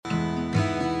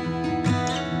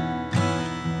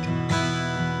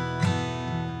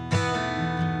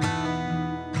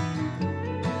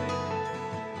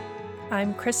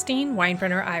I'm Christine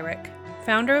Weinbrenner-Eyrich,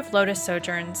 founder of Lotus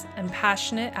Sojourns and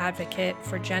passionate advocate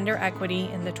for gender equity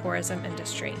in the tourism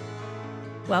industry.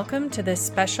 Welcome to this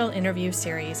special interview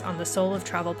series on the Soul of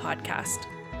Travel podcast.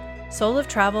 Soul of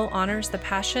Travel honors the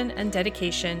passion and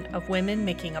dedication of women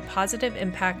making a positive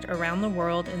impact around the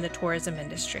world in the tourism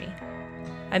industry.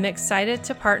 I'm excited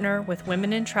to partner with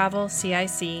Women in Travel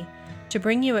CIC to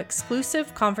bring you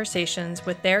exclusive conversations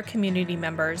with their community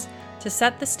members to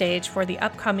set the stage for the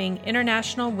upcoming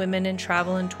International Women in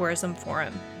Travel and Tourism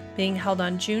Forum, being held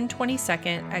on June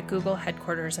 22nd at Google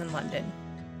headquarters in London.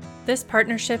 This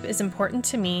partnership is important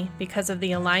to me because of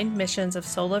the aligned missions of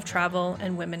Soul of Travel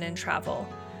and Women in Travel,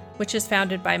 which is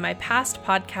founded by my past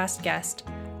podcast guest,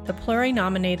 the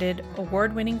pluri-nominated,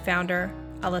 award-winning founder,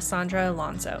 Alessandra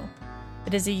Alonso.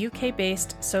 It is a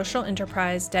UK-based social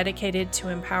enterprise dedicated to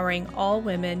empowering all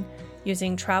women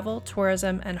using travel,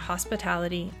 tourism, and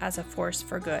hospitality as a force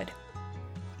for good.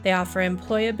 They offer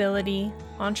employability,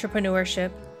 entrepreneurship,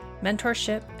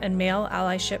 mentorship, and male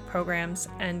allyship programs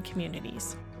and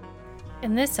communities.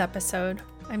 In this episode,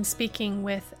 I'm speaking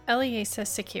with Eljesa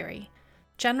Saciri,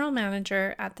 General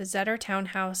Manager at the Zetter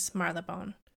Townhouse,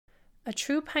 Marylebone. A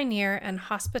true pioneer and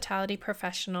hospitality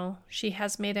professional, she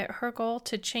has made it her goal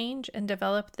to change and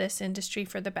develop this industry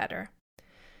for the better.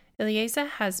 Eljesa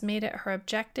has made it her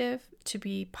objective to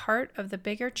be part of the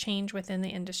bigger change within the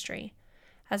industry.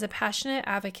 As a passionate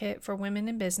advocate for women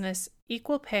in business,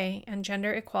 equal pay, and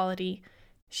gender equality,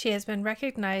 she has been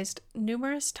recognized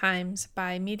numerous times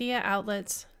by media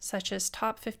outlets such as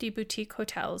Top 50 Boutique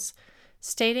Hotels,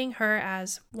 stating her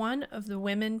as one of the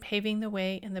women paving the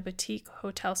way in the boutique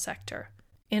hotel sector.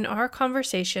 In our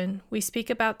conversation, we speak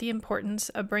about the importance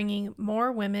of bringing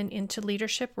more women into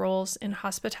leadership roles in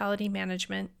hospitality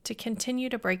management to continue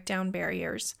to break down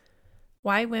barriers,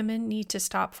 why women need to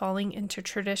stop falling into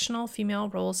traditional female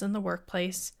roles in the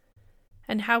workplace,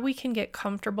 and how we can get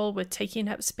comfortable with taking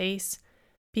up space,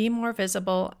 be more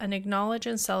visible, and acknowledge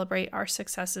and celebrate our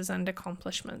successes and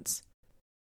accomplishments.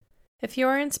 If you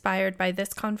are inspired by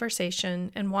this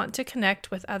conversation and want to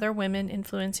connect with other women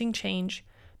influencing change,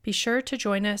 be sure to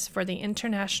join us for the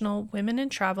International Women in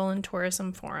Travel and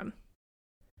Tourism Forum.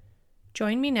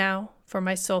 Join me now for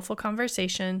my soulful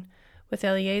conversation with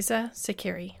Eljesa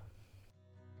Saciri.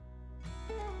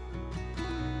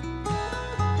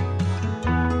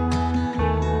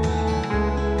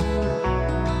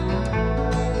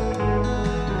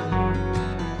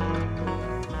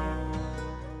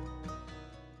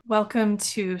 Welcome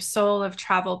to Soul of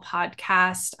Travel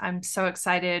podcast. I'm so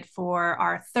excited for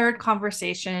our third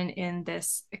conversation in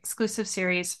this exclusive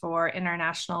series for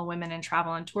International Women in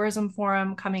Travel and Tourism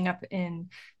Forum coming up in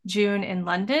June in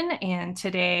London. And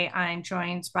today I'm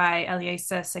joined by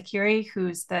Eljesa Saciri,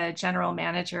 who's the general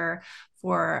manager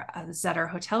for the Zetter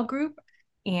Hotel Group.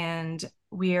 And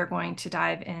we are going to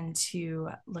dive into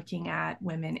looking at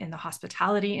women in the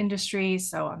hospitality industry.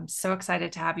 So I'm so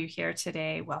excited to have you here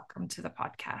today. Welcome to the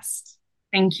podcast.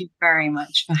 Thank you very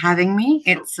much for having me.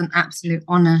 It's an absolute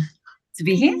honor to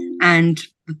be here and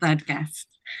the third guest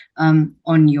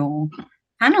on your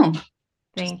panel.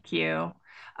 Thank you.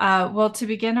 Well, to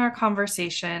begin our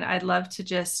conversation, I'd love to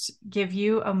just give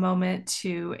you a moment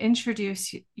to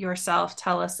introduce yourself.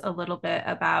 Tell us a little bit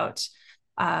about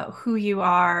who you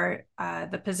are,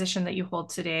 the position that you hold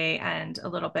today, and a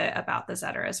little bit about the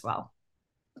Zetter as well.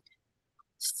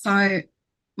 So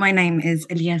my name is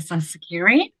Eljesa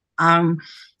Saciri. I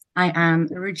am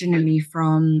originally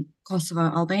from Kosovo,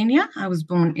 Albania. I was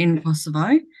born in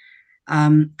Kosovo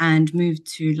and moved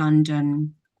to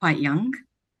London quite young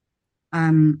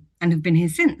and have been here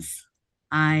since.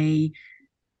 I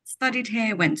studied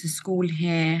here, went to school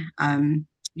here,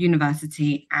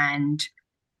 university, and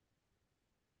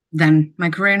then my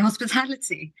career in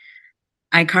hospitality.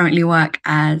 I currently work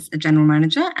as a general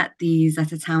manager at the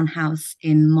Zetter Townhouse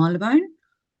in Marylebone.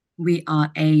 We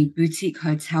are a boutique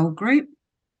hotel group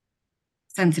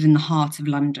centered in the heart of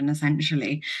London,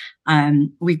 essentially.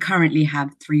 We currently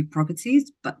have 3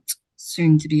 properties, but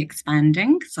soon to be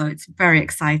expanding. So it's very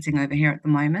exciting over here at the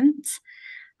moment.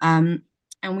 And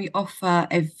we offer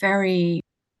a very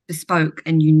bespoke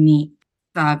and unique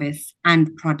service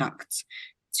and product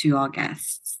to our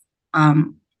guests.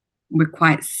 We're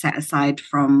quite set aside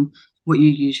from what you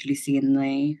usually see in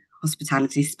the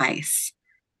hospitality space.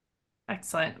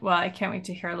 Excellent. Well, I can't wait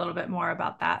to hear a little bit more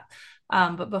about that.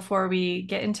 But before we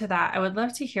get into that, I would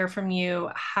love to hear from you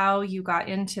how you got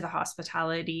into the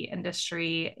hospitality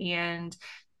industry and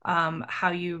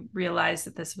how you realized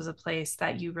that this was a place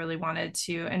that you really wanted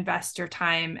to invest your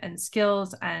time and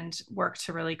skills and work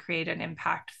to really create an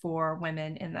impact for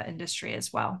women in the industry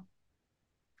as well.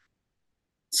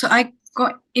 So I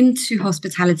got into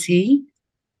hospitality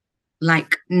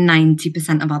like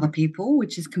 90% of other people,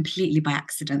 which is completely by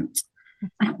accident.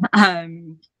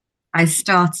 um, I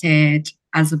started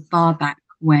as a barback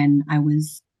when I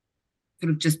was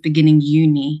sort of just beginning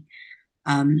uni,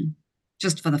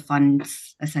 just for the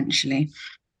funds, essentially.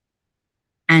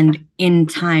 And in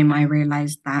time, I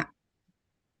realized that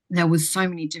there was so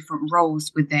many different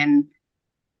roles within.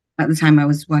 At the time, I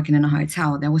was working in a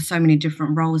hotel. There were so many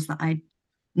different roles that I'd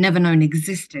never known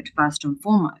existed, first and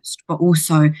foremost, but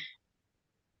also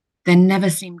there never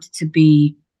seemed to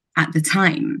be, at the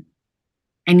time,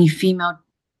 any female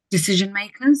decision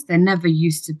makers. There never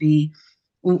used to be,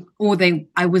 or they,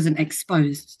 I wasn't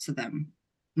exposed to them,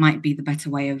 might be the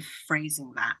better way of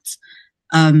phrasing that.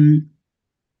 Um,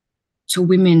 to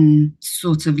women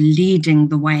sort of leading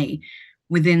the way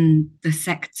within the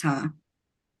sector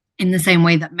in the same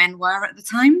way that men were at the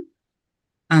time.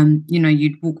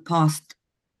 You'd walk past,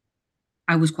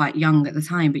 I was quite young at the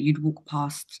time, but you'd walk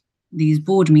past these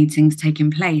board meetings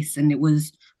taking place, and it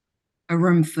was a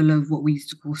room full of what we used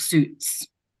to call suits.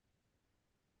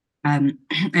 And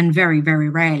very, very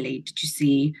rarely did you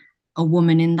see a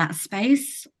woman in that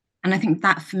space. And I think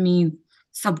that for me,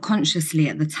 subconsciously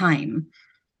at the time,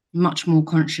 much more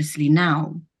consciously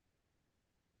now,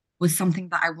 was something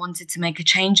that I wanted to make a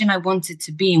change in. I wanted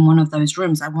to be in one of those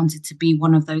rooms. I wanted to be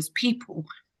one of those people.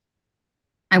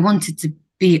 I wanted to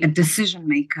be a decision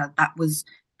maker that was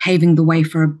paving the way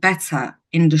for a better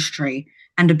industry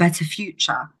and a better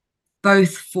future,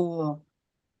 both for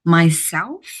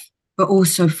myself, but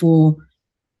also for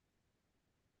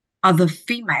other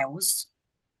females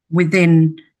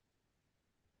within,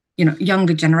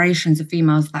 younger generations of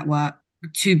females that were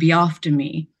to be after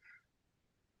me,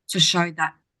 to show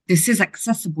that this is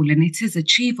accessible and it is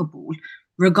achievable,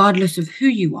 regardless of who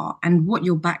you are and what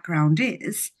your background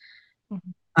is. Mm-hmm.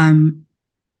 And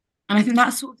I think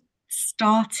that sort of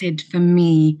started for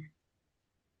me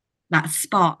that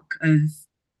spark of,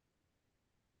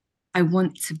 I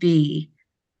want to be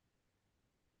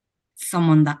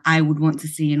someone that I would want to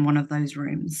see in one of those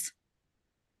rooms.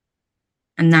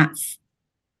 And that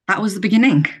was the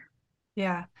beginning.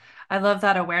 Yeah. I love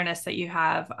that awareness that you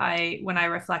have. When I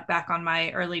reflect back on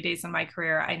my early days in my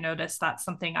career, I noticed that's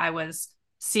something I was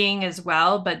seeing as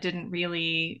well, but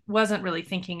wasn't really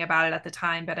thinking about it at the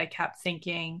time. But I kept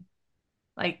thinking,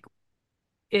 like,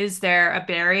 is there a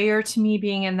barrier to me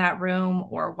being in that room,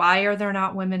 or why are there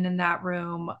not women in that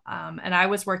room? And I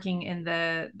was working in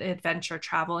the adventure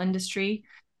travel industry,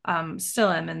 still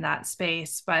am in that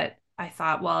space, but I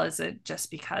thought, well, is it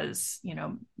just because,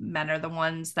 men are the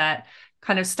ones that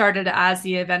kind of started as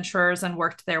the adventurers and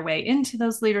worked their way into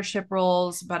those leadership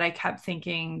roles? But I kept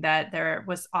thinking that there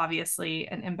was obviously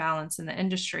an imbalance in the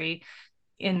industry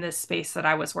in this space that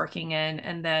I was working in.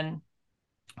 And then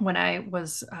when I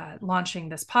was launching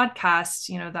this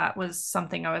podcast, that was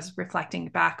something I was reflecting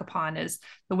back upon, is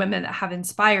the women that have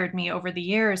inspired me over the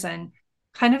years, and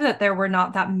kind of that there were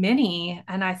not that many.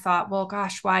 And I thought, well,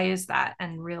 gosh, why is that?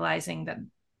 And realizing that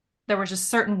there were just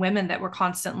certain women that were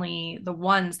constantly the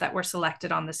ones that were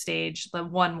selected on the stage, the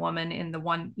one woman in the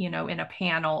one, in a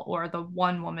panel, or the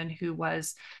one woman who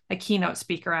was a keynote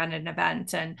speaker at an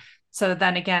event. And so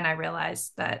then again, I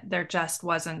realized that there just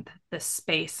wasn't this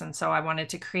space. And so I wanted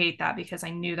to create that, because I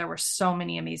knew there were so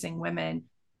many amazing women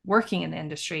working in the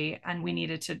industry, and we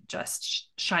needed to just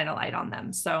shine a light on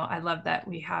them. So I love that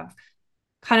we have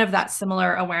kind of that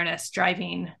similar awareness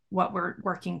driving what we're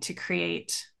working to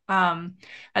create.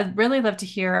 I'd really love to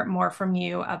hear more from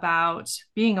you about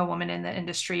being a woman in the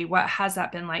industry. What has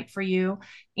that been like for you?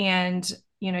 And,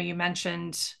 you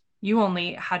mentioned you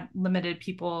only had limited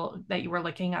people that you were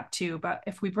looking up to, but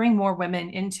if we bring more women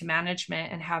into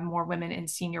management and have more women in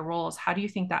senior roles, how do you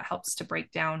think that helps to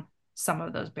break down some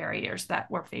of those barriers that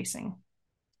we're facing?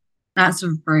 That's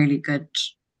a really good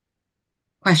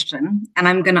question, and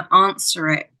I'm going to answer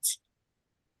it.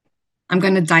 I'm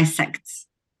going to dissect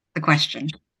the question.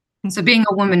 So being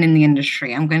a woman in the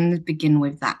industry, I'm going to begin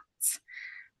with that.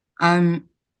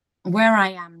 Where I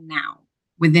am now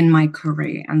within my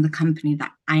career and the company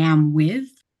that I am with,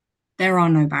 there are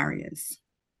no barriers.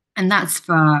 And that's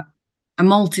for a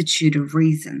multitude of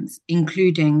reasons,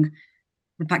 including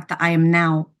the fact that I am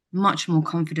now much more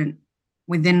confident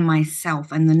within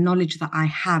myself and the knowledge that I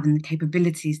have and the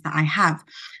capabilities that I have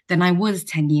than I was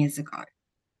 10 years ago.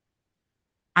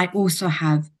 I also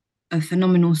have a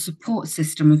phenomenal support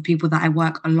system of people that I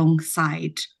work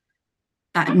alongside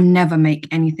that never make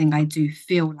anything I do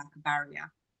feel like a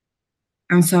barrier.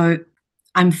 And so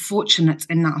I'm fortunate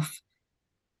enough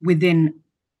within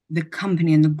the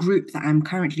company and the group that I'm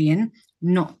currently in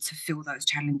not to feel those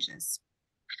challenges.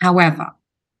 However,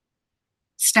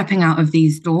 stepping out of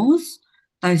these doors,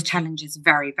 those challenges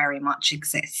very, very much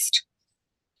exist.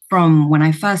 From when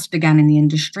I first began in the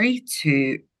industry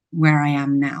to where I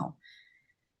am now.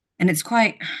 And it's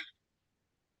quite,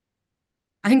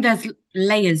 I think there's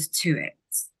layers to it.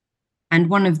 And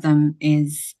one of them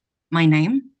is my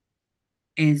name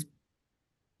is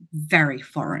very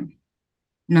foreign,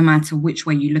 no matter which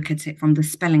way you look at it, from the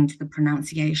spelling to the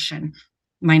pronunciation.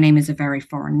 My name is a very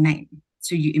foreign name.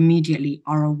 So you immediately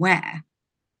are aware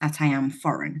that I am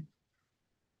foreign.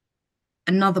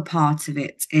 Another part of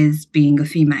it is being a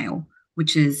female,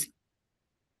 which is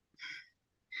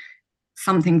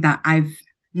something that I've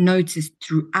noticed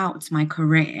throughout my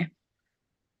career.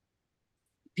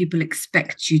 People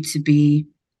expect you to be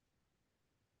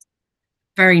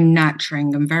very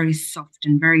nurturing and very soft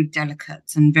and very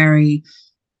delicate and very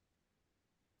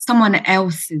someone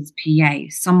else's PA,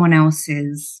 someone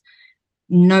else's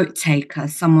note taker,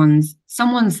 someone's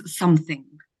something.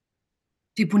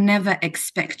 People never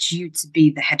expect you to be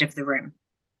the head of the room.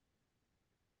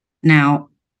 Now,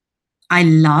 I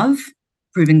love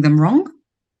proving them wrong.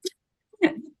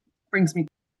 It brings me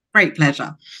great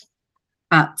pleasure.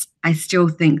 But I still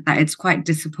think that it's quite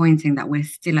disappointing that we're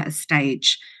still at a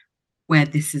stage where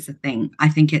this is a thing. I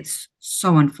think it's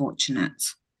so unfortunate.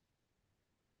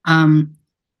 And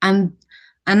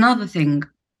another thing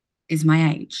is my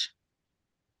age.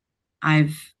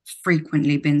 I've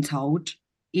frequently been told,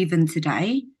 even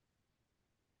today,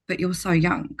 but you're so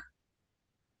young.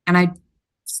 And I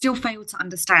still fail to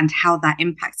understand how that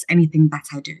impacts anything that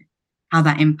I do, how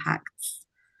that impacts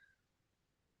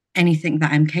anything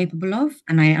that I'm capable of.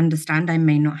 And I understand I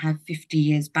may not have 50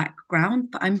 years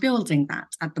background, but I'm building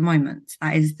that at the moment.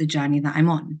 That is the journey that I'm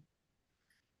on.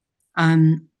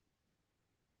 And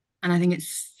I think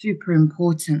it's super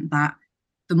important that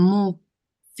the more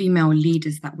female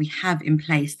leaders that we have in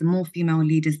place, the more female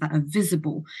leaders that are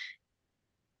visible,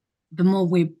 the more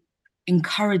we're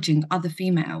encouraging other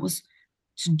females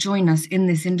to join us in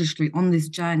this industry, on this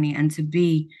journey, and to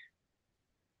be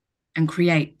and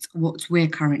create what we're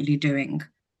currently doing.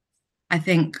 I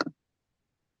think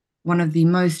one of the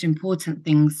most important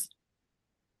things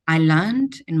I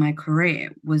learned in my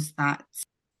career was that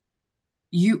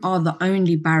you are the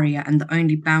only barrier and the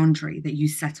only boundary that you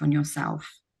set on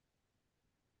yourself.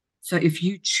 So if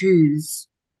you choose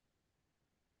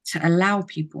to allow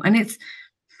people, and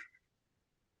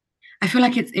I feel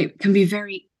like it can be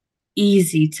very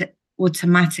easy to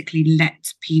automatically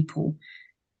let people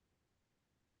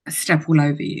step all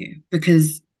over you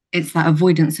because it's that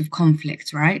avoidance of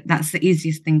conflict, right? That's the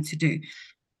easiest thing to do.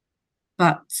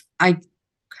 But I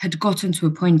had gotten to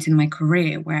a point in my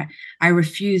career where I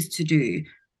refused to do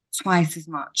twice as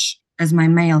much as my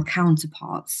male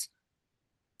counterparts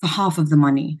for half of the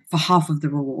money, for half of the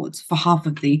rewards, for half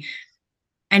of the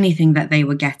anything that they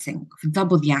were getting, for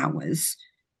double the hours.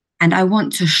 And I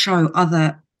want to show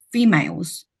other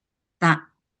females that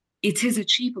it is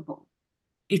achievable,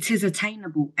 it is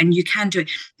attainable, and you can do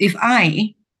it. If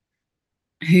I,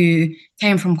 who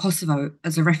came from Kosovo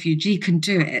as a refugee, can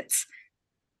do it,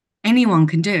 anyone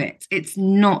can do it. It's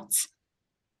not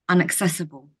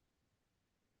inaccessible.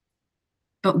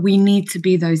 But we need to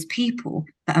be those people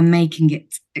that are making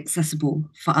it accessible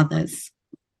for others.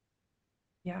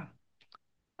 Yeah.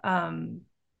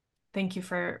 Thank you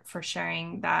for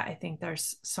sharing that. I think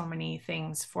there's so many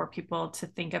things for people to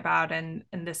think about, and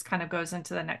this kind of goes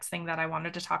into the next thing that I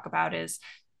wanted to talk about is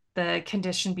the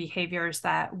conditioned behaviors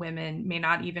that women may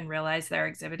not even realize they're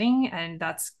exhibiting. And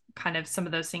that's kind of some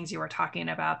of those things you were talking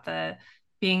about, the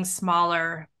being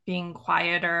smaller, being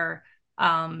quieter,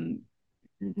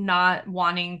 not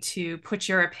wanting to put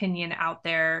your opinion out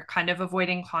there, kind of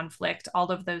avoiding conflict,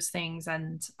 all of those things.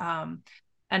 And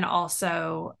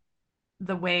also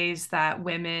the ways that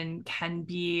women can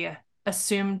be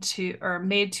assumed to or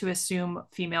made to assume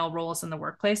female roles in the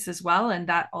workplace as well. And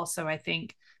that also, I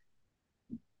think,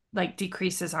 like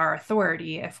decreases our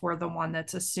authority if we're the one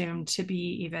that's assumed to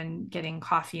be even getting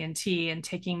coffee and tea and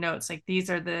taking notes. Like these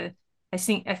are the, I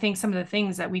think some of the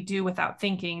things that we do without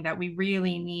thinking that we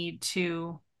really need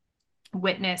to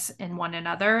witness in one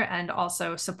another and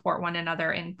also support one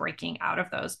another in breaking out of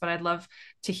those. But I'd love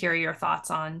to hear your thoughts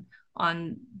on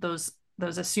those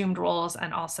assumed roles,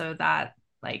 and also that,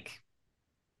 like,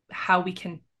 how we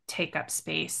can take up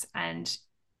space and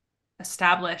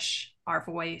establish our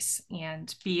voice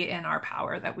and be in our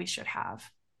power that we should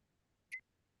have.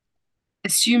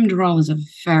 Assumed roles are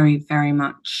very, very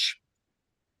much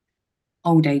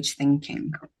old age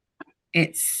thinking.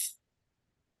 It's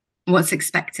what's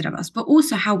expected of us, but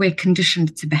also how we're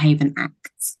conditioned to behave and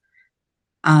act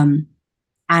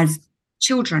as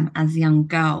children, as young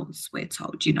girls, we're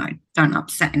told, don't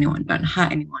upset anyone, don't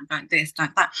hurt anyone, don't this,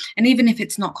 don't that. And even if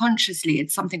it's not consciously,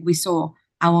 it's something we saw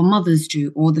our mothers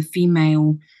do or the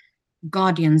female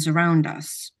guardians around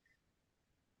us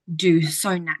do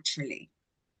so naturally.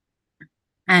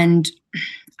 And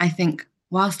I think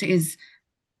whilst it is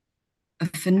a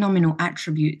phenomenal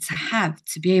attribute to have,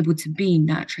 to be able to be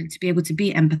nurturing, to be able to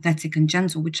be empathetic and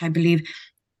gentle, which I believe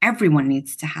everyone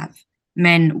needs to have,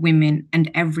 men, women,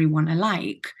 and everyone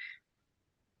alike,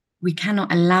 we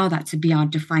cannot allow that to be our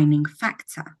defining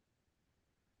factor.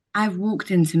 I've walked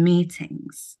into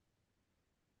meetings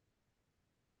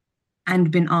and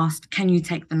been asked, can you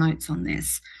take the notes on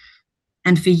this?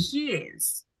 And for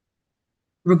years,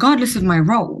 regardless of my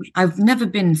role, I've never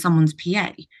been someone's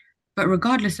PA, but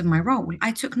regardless of my role,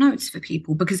 I took notes for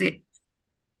people because it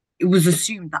was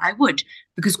assumed that I would,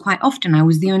 because quite often I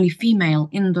was the only female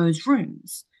in those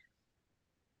rooms.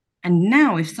 And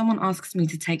now if someone asks me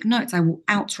to take notes, I will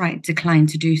outright decline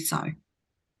to do so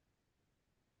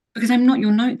because I'm not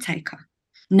your note taker.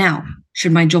 Now,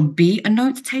 should my job be a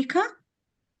note taker?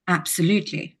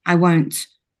 Absolutely. I won't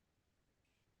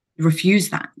refuse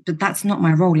that, but that's not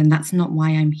my role and that's not why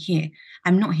I'm here.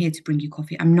 I'm not here to bring you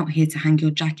coffee. I'm not here to hang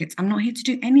your jackets. I'm not here to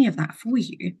do any of that for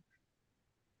you.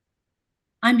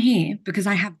 I'm here because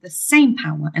I have the same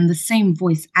power and the same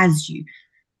voice as you.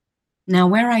 Now,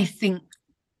 where I think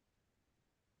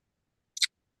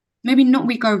maybe not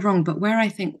we go wrong, but where I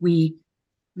think we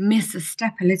miss a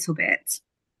step a little bit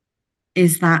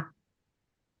is that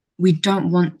we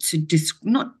don't want to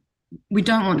disgruntle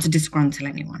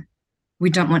anyone. We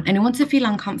don't want anyone to feel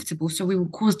uncomfortable, so we will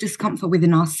cause discomfort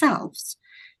within ourselves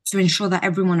to ensure that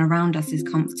everyone around us is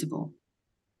comfortable.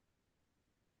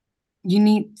 You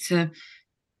need to,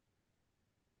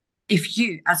 if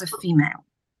you, as a female,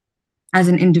 as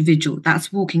an individual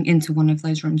that's walking into one of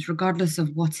those rooms, regardless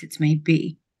of what it may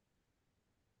be,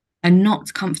 are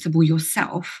not comfortable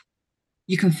yourself,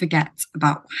 you can forget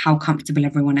about how comfortable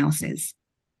everyone else is.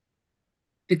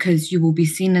 Because you will be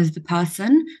seen as the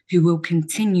person who will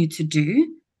continue to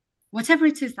do whatever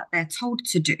it is that they're told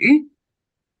to do,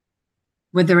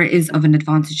 whether it is of an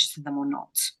advantage to them or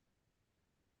not.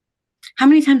 How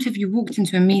many times have you walked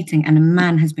into a meeting and a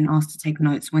man has been asked to take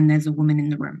notes when there's a woman in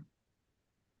the room?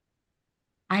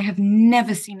 I have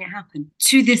never seen it happen.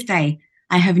 To this day,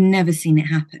 I have never seen it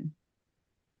happen.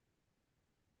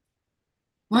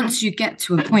 Once you get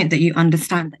to a point that you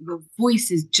understand that your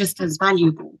voice is just as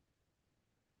valuable,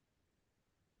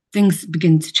 things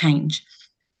begin to change.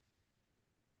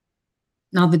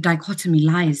 Now, the dichotomy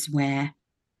lies where,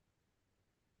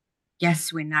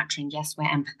 yes, we're nurturing, yes, we're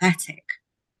empathetic,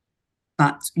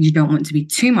 but you don't want to be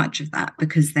too much of that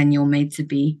because then you're made to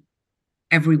be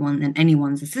everyone and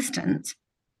anyone's assistant.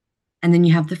 And then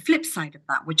you have the flip side of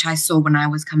that, which I saw when I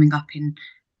was coming up in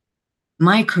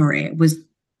my career, was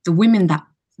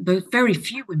those very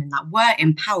few women that were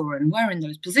in power and were in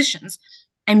those positions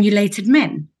emulated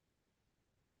men.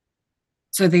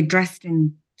 So they dressed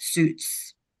in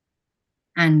suits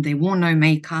and they wore no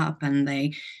makeup and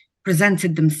they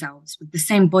presented themselves with the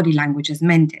same body language as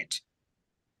men did.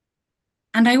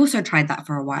 And I also tried that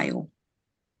for a while.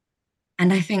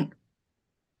 And I think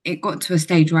it got to a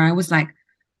stage where I was like,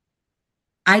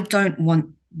 I don't want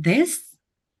this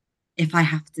if I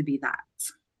have to be that.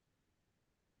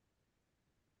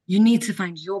 You need to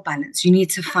find your balance. You need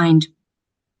to find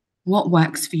what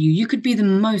works for you. You could be the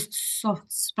most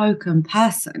soft-spoken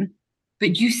person,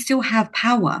 but you still have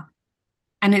power.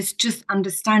 And it's just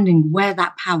understanding where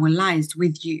that power lies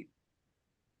with you.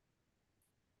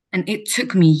 And it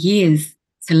took me years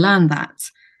to learn that.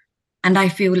 And I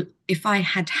feel if I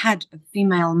had had a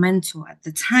female mentor at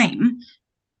the time,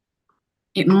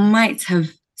 it might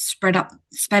have sped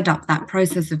up that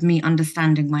process of me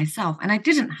understanding myself. And I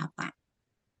didn't have that.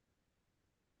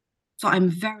 So I'm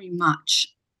very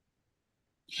much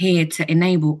here to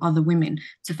enable other women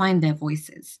to find their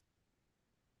voices,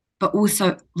 but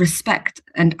also respect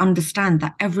and understand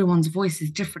that everyone's voice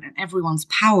is different and everyone's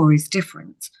power is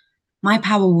different. My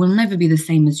power will never be the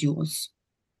same as yours.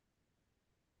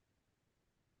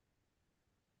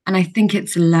 And I think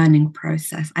it's a learning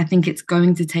process. I think it's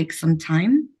going to take some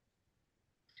time.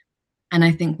 And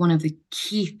I think one of the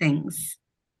key things,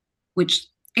 which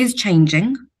is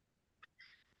changing,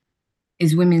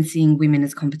 is women seeing women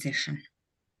as competition.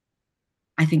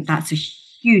 I think that's a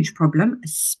huge problem,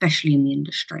 especially in the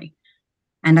industry.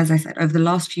 And as I said, over the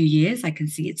last few years, I can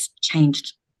see it's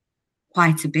changed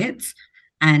quite a bit.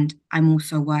 And I'm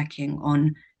also working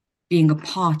on being a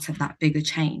part of that bigger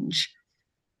change.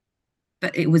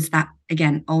 But it was that,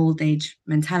 again, old age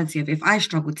mentality of if I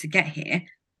struggled to get here,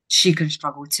 she could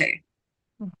struggle too.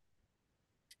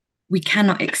 we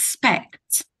cannot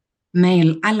expect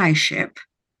male allyship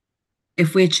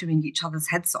if we're chewing each other's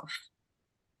heads off.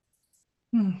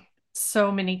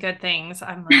 So many good things.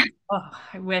 I'm like, oh,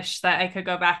 I wish that I could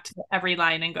go back to every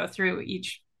line and go through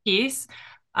each piece.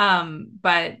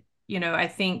 But I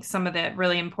think some of the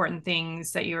really important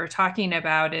things that you were talking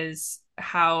about is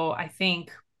how I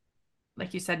think,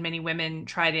 like you said, many women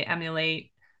try to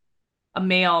emulate a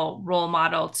male role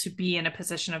model to be in a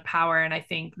position of power. And I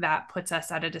think that puts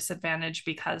us at a disadvantage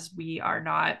because we are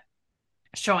not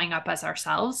showing up as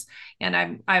ourselves.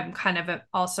 And I'm kind of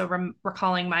also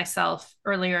recalling myself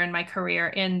earlier in my career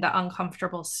in the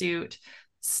uncomfortable suit,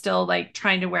 still like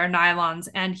trying to wear nylons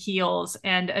and heels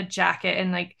and a jacket,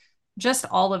 and like just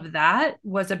all of that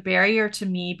was a barrier to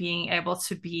me being able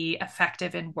to be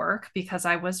effective in work because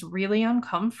I was really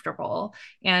uncomfortable,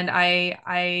 and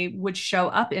I would show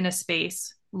up in a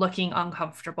space looking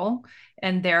uncomfortable,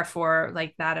 and therefore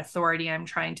like that authority I'm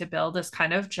trying to build is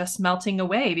kind of just melting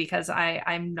away because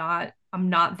I'm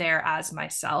not there as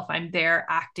myself. I'm there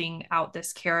acting out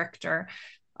this character.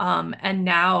 And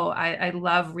now I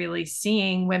love really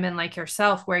seeing women like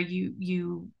yourself where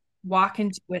you walk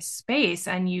into a space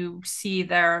and you see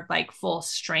their like full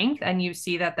strength and you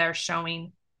see that they're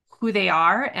showing who they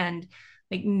are. And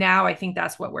like now I think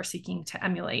that's what we're seeking to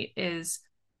emulate is,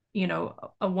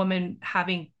 a woman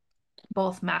having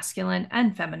both masculine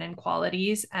and feminine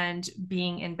qualities and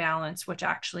being in balance, which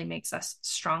actually makes us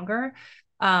stronger.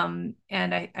 And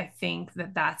I think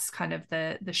that that's kind of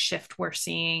the shift we're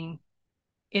seeing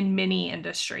in many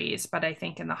industries, but I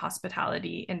think in the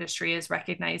hospitality industry is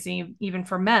recognizing even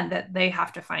for men that they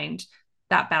have to find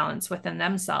that balance within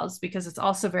themselves because it's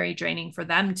also very draining for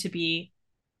them to be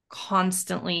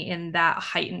constantly in that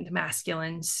heightened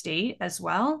masculine state as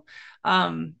well.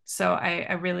 So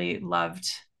I really loved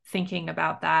thinking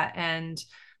about that and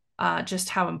just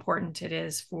how important it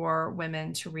is for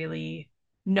women to really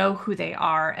know who they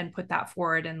are and put that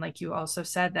forward. And like you also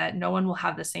said, that no one will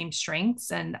have the same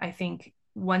strengths. And I think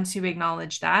once you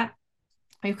acknowledge that,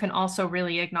 you can also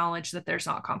really acknowledge that there's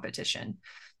not competition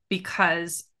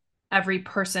because every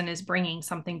person is bringing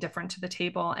something different to the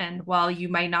table. And while you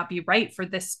might not be right for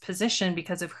this position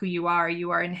because of who you are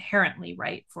inherently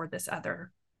right for this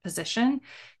other position.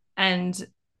 And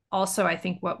also, I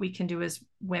think what we can do as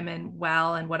women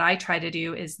well, and what I try to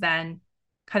do is then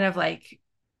kind of like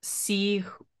see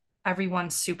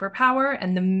everyone's superpower.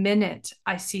 And the minute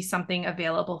I see something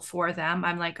available for them,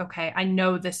 I'm like, okay, I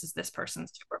know this is this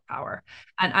person's superpower.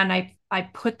 And I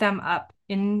put them up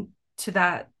into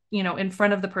that, in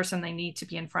front of the person they need to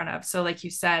be in front of. So like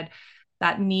you said,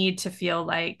 that need to feel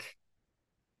like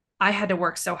I had to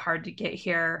work so hard to get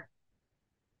here.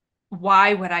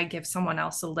 Why would I give someone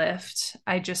else a lift?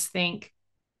 I just think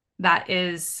that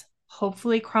is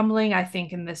hopefully crumbling. I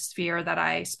think in this sphere that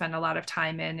I spend a lot of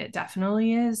time in, it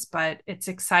definitely is, but it's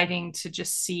exciting to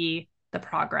just see the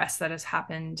progress that has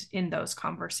happened in those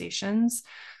conversations.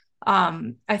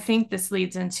 I think this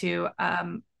leads into,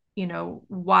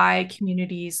 why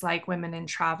communities like Women in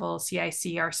Travel,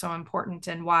 CIC, are so important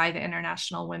and why the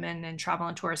International Women in Travel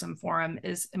and Tourism Forum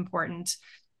is important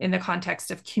in the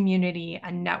context of community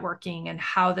and networking and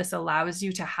how this allows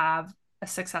you to have a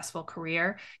successful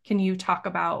career. Can you talk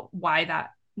about why that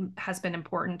has been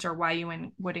important or why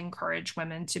you would encourage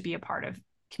women to be a part of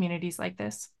communities like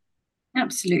this?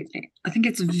 Absolutely. I think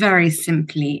it's very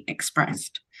simply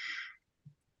expressed.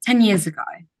 10 years ago,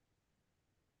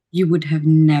 you would have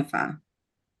never,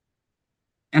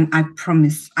 and I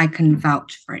promise I can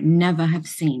vouch for it, never have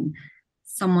seen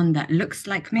someone that looks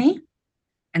like me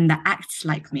and that acts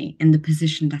like me in the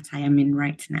position that I am in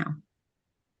right now.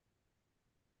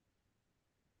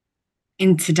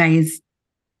 In today's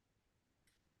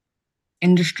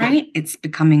industry, it's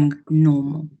becoming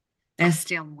normal. There's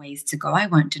still ways to go, I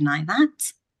won't deny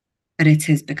that, but it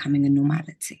is becoming a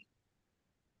normality.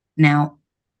 Now,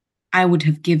 I would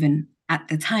have given at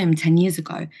the time, 10 years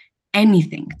ago,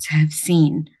 anything to have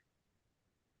seen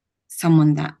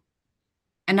someone that,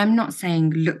 and I'm not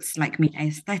saying looks like me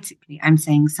aesthetically, I'm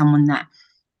saying someone that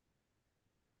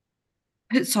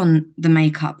puts on the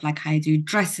makeup like I do,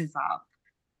 dresses up,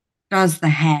 does the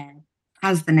hair,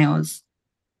 has the nails.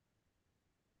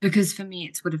 Because for me,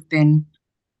 it would have been,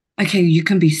 okay, you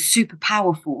can be super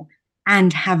powerful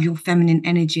and have your feminine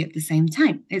energy at the same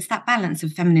time. It's that balance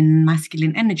of feminine and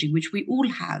masculine energy, which we all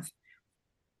have.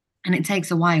 And it takes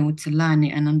a while to learn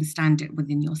it and understand it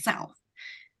within yourself.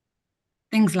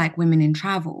 Things like Women in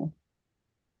Travel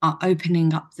are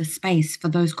opening up the space for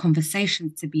those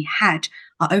conversations to be had,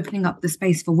 are opening up the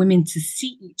space for women to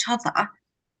see each other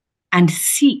and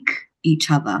seek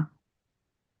each other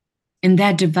in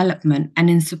their development and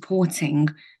in supporting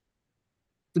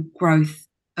the growth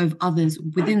of others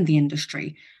within the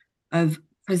industry, of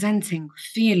presenting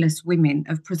fearless women,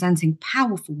 of presenting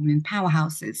powerful women,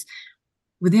 powerhouses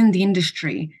within the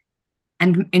industry,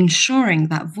 and ensuring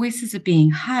that voices are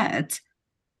being heard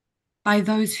by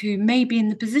those who may be in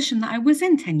the position that I was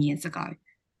in 10 years ago,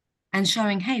 and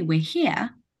showing, hey, we're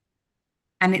here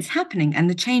and it's happening and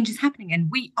the change is happening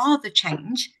and we are the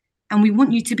change and we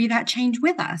want you to be that change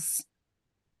with us.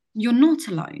 You're not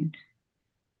alone.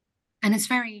 And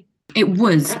it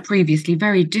was previously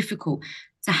very difficult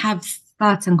to have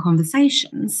certain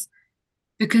conversations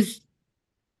because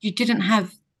you didn't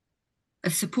have a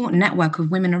support network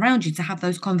of women around you to have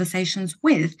those conversations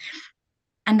with.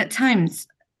 And at times,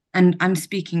 and I'm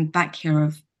speaking back here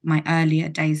of my earlier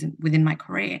days within my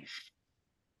career,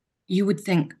 you would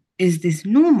think, is this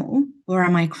normal or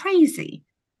am I crazy?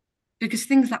 Because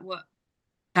things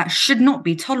that should not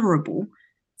be tolerable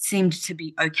seemed to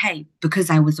be okay because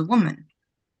I was a woman.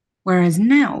 Whereas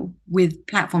now, with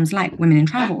platforms like Women in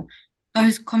Travel,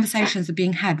 those conversations are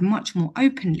being had much more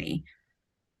openly.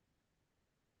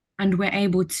 And we're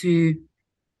able to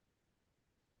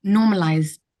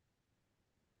normalize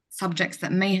subjects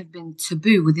that may have been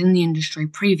taboo within the industry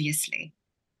previously.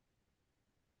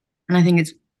 And I think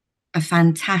it's a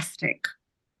fantastic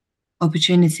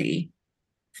opportunity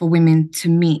for women to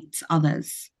meet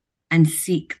others and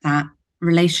seek that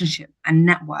relationship and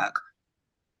network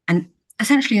and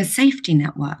essentially a safety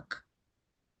network.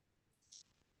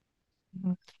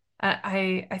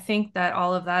 I think that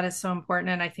all of that is so important.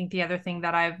 And I think the other thing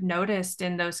that I've noticed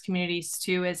in those communities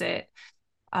too is it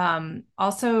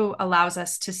also allows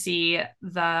us to see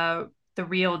the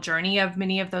real journey of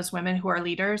many of those women who are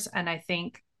leaders. And I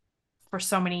think for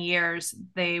so many years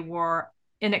they were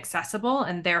inaccessible,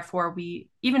 and therefore we,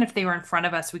 even if they were in front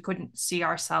of us, we couldn't see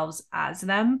ourselves as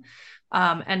them.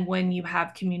 And when you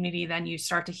have community, then you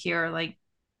start to hear like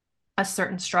a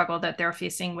certain struggle that they're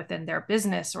facing within their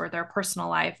business or their personal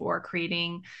life, or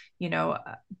creating,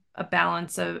 a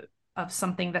balance of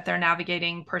something that they're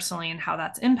navigating personally and how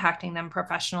that's impacting them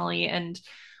professionally. And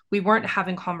we weren't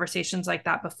having conversations like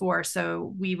that before.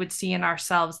 So we would see in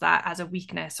ourselves that as a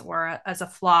weakness or as a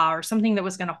flaw or something that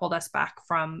was going to hold us back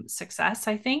from success,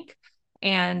 I think.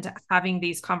 And having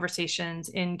these conversations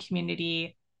in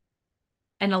community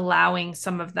and allowing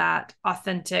some of that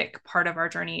authentic part of our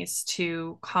journeys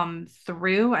to come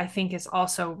through, I think is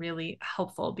also really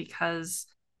helpful, because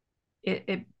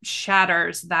it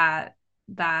shatters that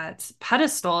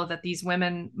pedestal that these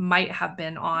women might have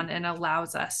been on, and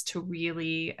allows us to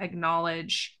really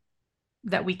acknowledge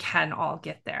that we can all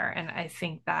get there. And I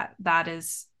think that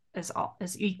is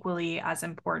equally as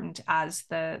important as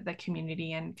the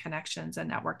community and connections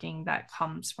and networking that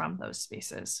comes from those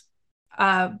spaces.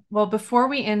 Well, before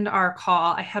we end our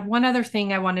call, I had one other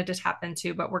thing I wanted to tap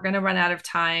into, but we're going to run out of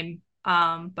time.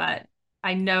 But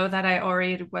I know that I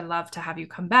already would love to have you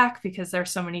come back, because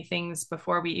there's so many things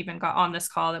before we even got on this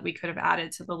call that we could have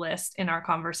added to the list in our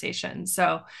conversation.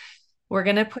 So we're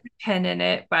going to put a pin in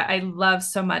it, but I love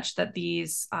so much that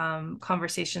these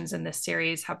conversations in this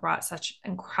series have brought such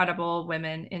incredible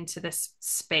women into this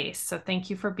space. So thank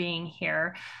you for being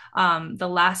here. The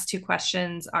last two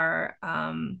questions are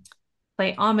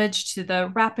play homage to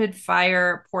the rapid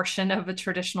fire portion of a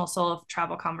traditional soul of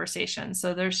travel conversation.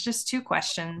 So there's just two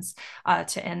questions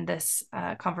to end this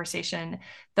conversation.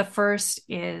 The first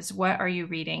is, what are you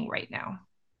reading right now?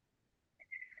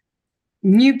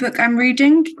 New book I'm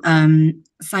reading,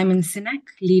 Simon Sinek,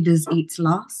 Leaders Eat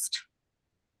Last.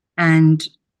 And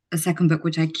a second book,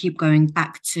 which I keep going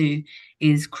back to,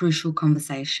 is Crucial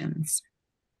Conversations.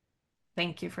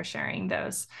 Thank you for sharing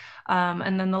those.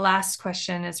 And then the last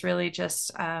question is really just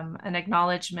an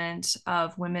acknowledgement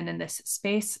of women in this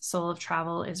space. Soul of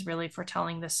Travel is really for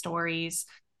telling the stories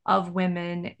of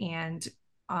women and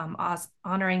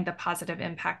honoring the positive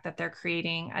impact that they're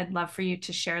creating. I'd love for you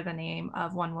to share the name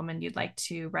of one woman you'd like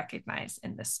to recognize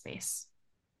in this space.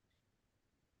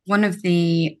 Someone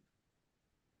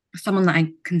that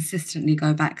I consistently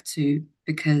go back to,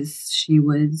 because she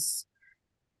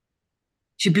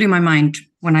blew my mind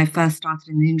when I first started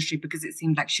in the industry, because it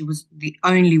seemed like she was the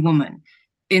only woman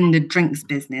in the drinks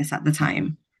business at the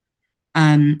time,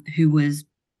 who was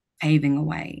paving a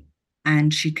way.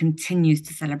 And she continues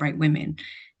to celebrate women,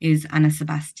 is Anna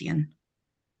Sebastian.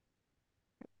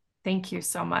 Thank you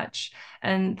so much.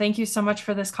 And thank you so much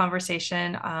for this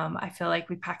conversation. I feel like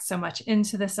we packed so much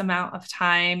into this amount of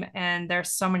time, and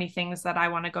there's so many things that I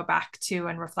want to go back to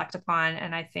and reflect upon.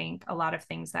 And I think a lot of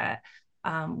things that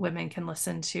women can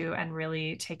listen to and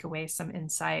really take away some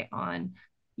insight on,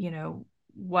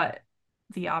 what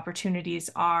the opportunities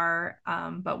are,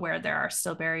 but where there are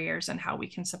still barriers and how we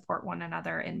can support one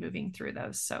another in moving through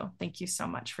those. So thank you so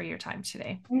much for your time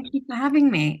today. Thank you for having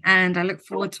me. And I look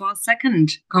forward to our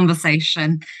second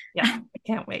conversation. Yeah, I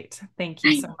can't wait. Thank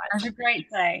you so much. Have a great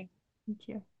day. Thank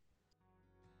you.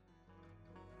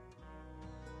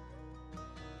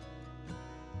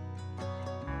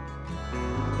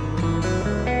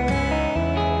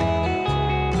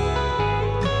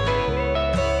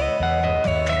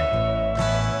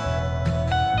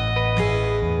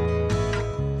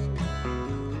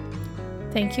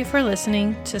 Thank you for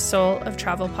listening to Soul of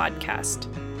Travel podcast.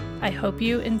 I hope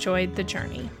you enjoyed the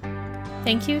journey.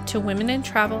 Thank you to Women in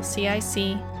Travel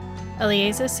CIC,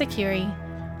 Eljesa Saciri,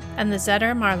 and the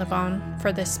Zetter Marylebone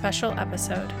for this special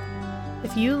episode.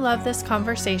 If you love this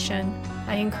conversation,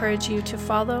 I encourage you to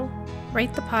follow,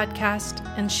 rate the podcast,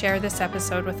 and share this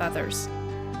episode with others.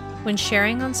 When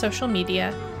sharing on social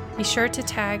media, be sure to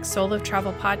tag Soul of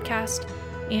Travel podcast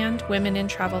and Women in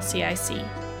Travel CIC.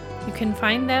 You can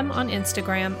find them on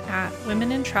Instagram at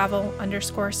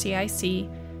womenintravel_CIC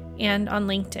and on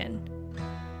LinkedIn.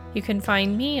 You can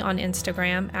find me on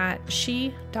Instagram at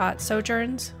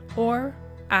she.sojourns or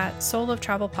at Soul of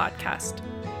Travel Podcast.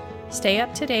 Stay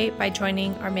up to date by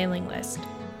joining our mailing list.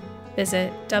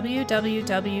 Visit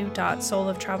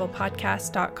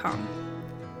www.souloftravelpodcast.com.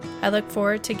 I look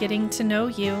forward to getting to know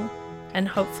you and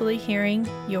hopefully hearing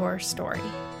your story.